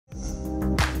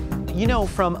You know,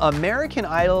 from American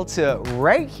Idol to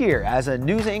right here as a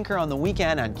news anchor on the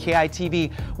weekend on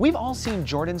KITV, we've all seen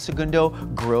Jordan Segundo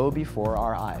grow before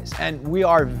our eyes. And we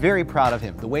are very proud of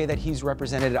him, the way that he's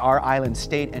represented our island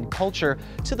state and culture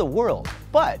to the world.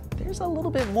 But there's a little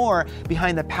bit more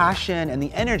behind the passion and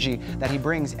the energy that he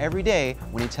brings every day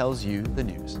when he tells you the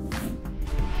news.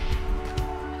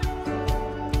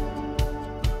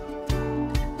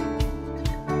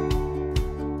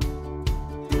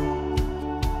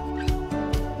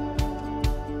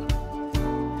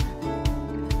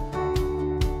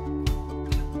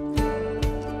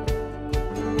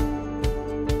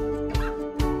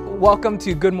 Welcome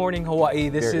to Good Morning Hawaii.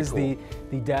 This Very is cool.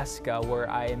 the desk where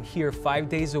I am here 5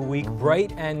 days a week,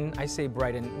 bright and, I say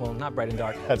bright and, well, not bright and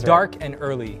dark, That's dark right. and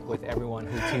early with everyone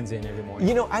who tunes in every morning.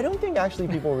 You know, I don't think actually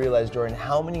people realize, Jordan,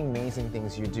 how many amazing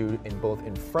things you do in both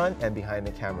in front and behind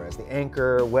the camera as the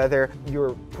anchor, whether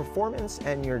your performance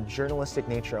and your journalistic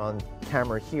nature on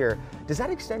camera here, does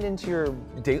that extend into your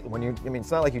day when you, I mean,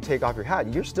 it's not like you take off your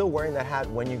hat, you're still wearing that hat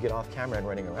when you get off camera and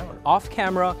running around. Off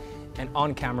camera and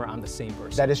on camera, I'm the same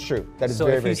person. That is true. That is so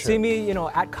very, if very you true. see me, you know,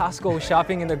 at Costco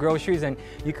shopping in the groceries and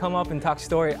you come up and talk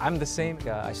story, I'm the same.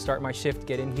 I start my shift,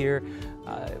 get in here,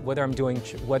 whether I'm doing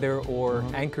weather or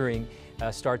anchoring,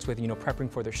 starts with, you know, prepping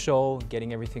for the show,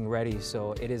 getting everything ready.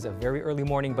 So it is a very early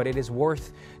morning, but it is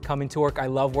worth coming to work. I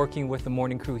love working with the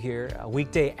morning crew here,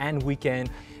 weekday and weekend,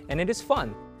 and it is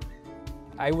fun.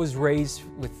 I was raised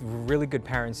with really good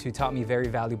parents who taught me very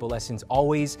valuable lessons.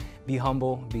 Always be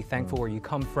humble, be thankful where you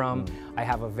come from. I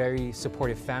have a very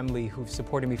supportive family who've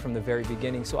supported me from the very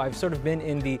beginning. So I've sort of been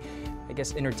in the, I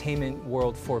guess, entertainment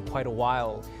world for quite a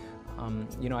while.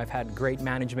 You know, I've had great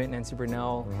management, Nancy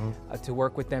Brunel, to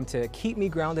work with them to keep me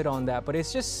grounded on that. But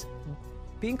it's just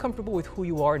being comfortable with who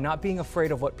you are, not being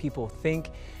afraid of what people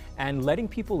think, and letting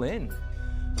people in.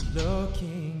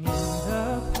 Looking in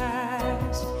the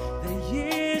past, the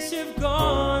years have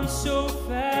gone so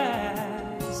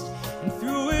fast, and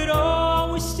through it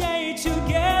all we stayed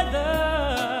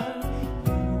together,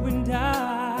 you and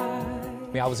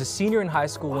I was a senior in high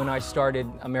school when I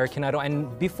started American Idol,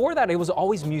 and before that it was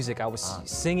always music. I was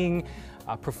singing,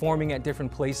 performing at different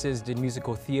places, did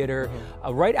musical theater.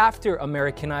 Right after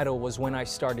American Idol was when I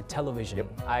started television.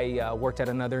 I worked at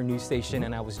another news station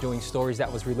and I was doing stories that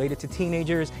was related to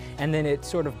teenagers, and then it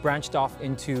sort of branched off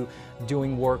into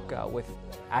doing work with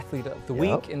Athlete of the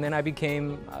Week, and then I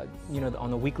became, you know, on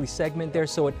the weekly segment there.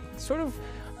 So it sort of,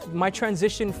 my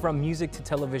transition from music to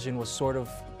television was sort of,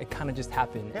 it kind of just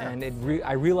happened. And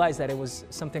I realized that it was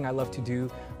something I love to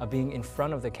do, being in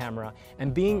front of the camera.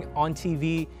 And being on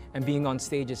TV and being on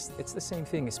stage, it's the same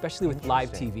thing, especially with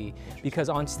live TV. Because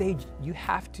on stage, you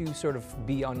have to sort of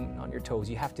be on your toes.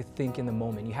 You have to think in the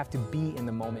moment. You have to be in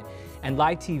the moment. And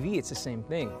live TV, it's the same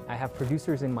thing. I have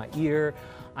producers in my ear.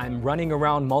 I'm running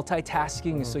around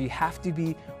multitasking, so you have to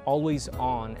be always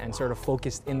on and sort of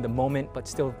focused in the moment, but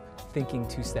still thinking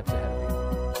 2 steps ahead of you.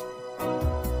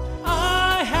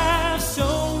 I have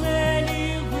so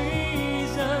many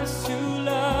reasons to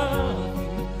love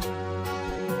you,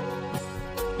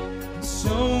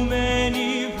 so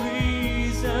many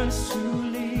reasons to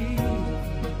leave,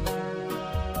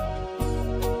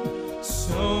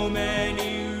 so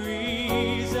many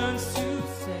reasons to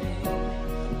say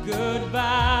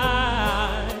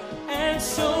goodbye, and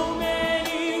so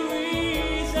many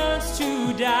reasons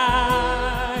to die.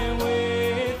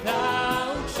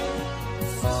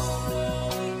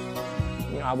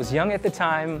 I was young at the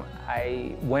time.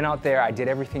 I went out there, I did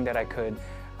everything that I could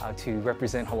to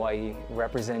represent Hawaii,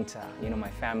 represent you know, my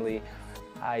family.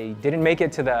 I didn't make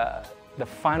it to the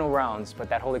final rounds, but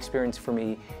that whole experience for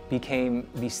me became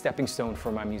the stepping stone for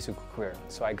my musical career.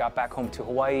 So I got back home to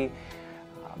Hawaii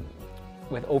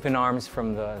with open arms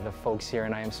from the folks here,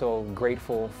 and I am so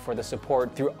grateful for the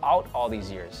support throughout all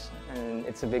these years. And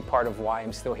it's a big part of why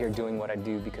I'm still here doing what I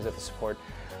do, because of the support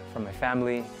from my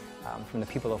family, from the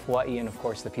people of Hawaii, and of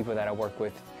course the people that I work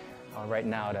with right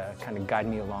now to kind of guide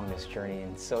me along this journey.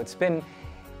 And so it's been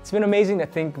amazing to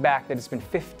think back that it's been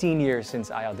 15 years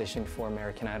since I auditioned for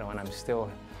American Idol, and I'm still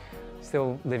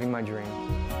living my dream.